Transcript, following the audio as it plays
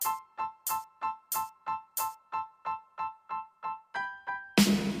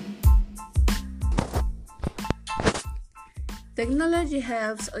Technology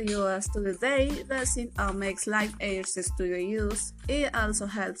helps you as to the day, vaccine makes life easier to use. It also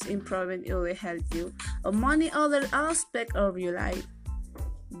helps improving your health or many other aspects of your life.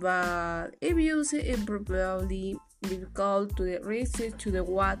 But if used improperly, difficult to the research to the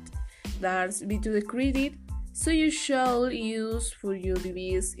what that's be to the credit. So you should use for your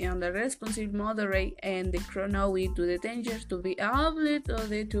device and the responsive moderate and the chronology to the dangers to be able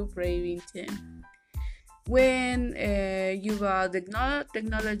to prevent them. When you got the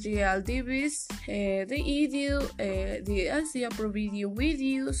technological device, the video, the LCA provide you with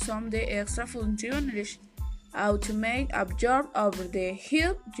you some the extra functionality automate absorb over the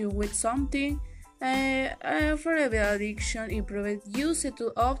help you with something for addiction improve use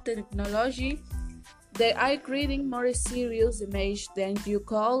of the technology. They are creating more serious image than you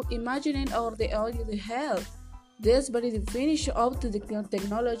call imagining or the audio to help. This very definition of the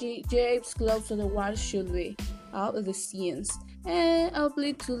technology James close to the world should be out of the science and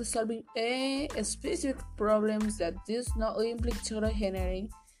apply to the solving a specific problems that does not implicate generating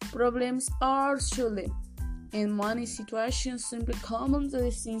problems or should in many situations simply common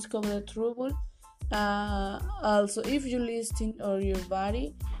the things cover the trouble. Also if you listen or your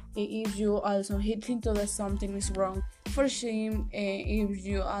body if you also hit into that something is wrong for shame if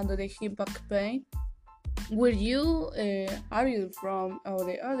you under the hip back pain where you are you from or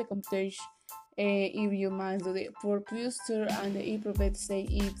the other computation if you mind the poor posture and the improve say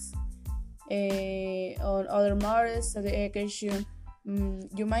it's on other matters of the occasion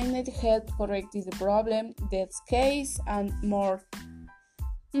you might need help correcting the problem that's case and more.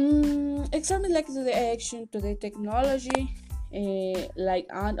 Examine like to the action to the technology like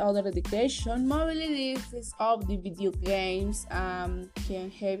and other education mobility of the video games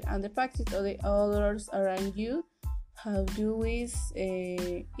can have and the practice of the others around you how do is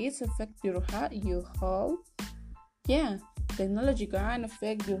it affect your health. Yeah, technology can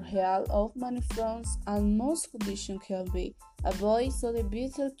affect your health of many fronts and most conditions can be avoid so the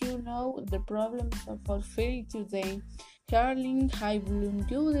better you know the problems of fulfilling today. Hearing high volume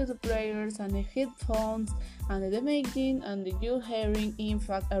due to the players and the headphones and the making and the your hearing in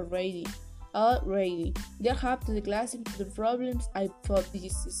fact already. They have to the classic the problems I thought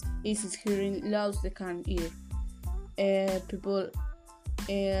this is hearing loss they can hear. People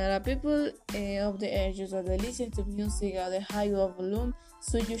of the ages that they listen to music at the high volume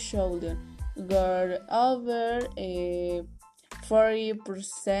so you should go over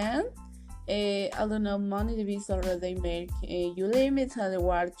 40%. I don't know money the visa they make you limit the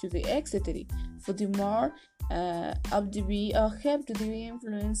word to the etc. For the more of the be or have to the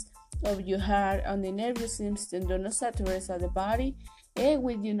influence of your heart on the nervous system do not saturate the body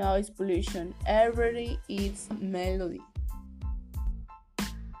with your noise pollution. Every is melody.